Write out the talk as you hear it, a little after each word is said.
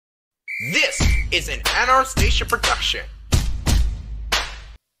This is an NR Station production.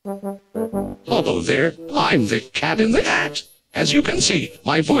 Hello there, I'm the cat in the hat. As you can see,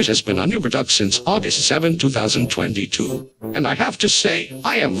 my voice has been on Uberduck since August 7, 2022. And I have to say,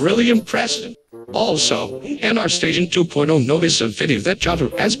 I am really impressed. Also, NR Station 2.0 noticed a video that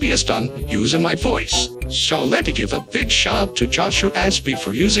Joshua Ashby has done using my voice. So let me give a big shout out to Joshua Ashby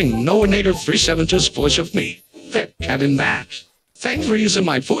for using Noinator 372's voice of me, the cat in the hat. Thanks for using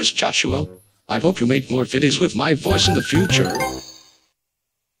my voice, Joshua. I hope you make more videos with my voice in the future.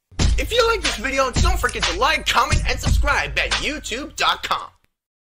 If you like this video, don't forget to like, comment, and subscribe at youtube.com.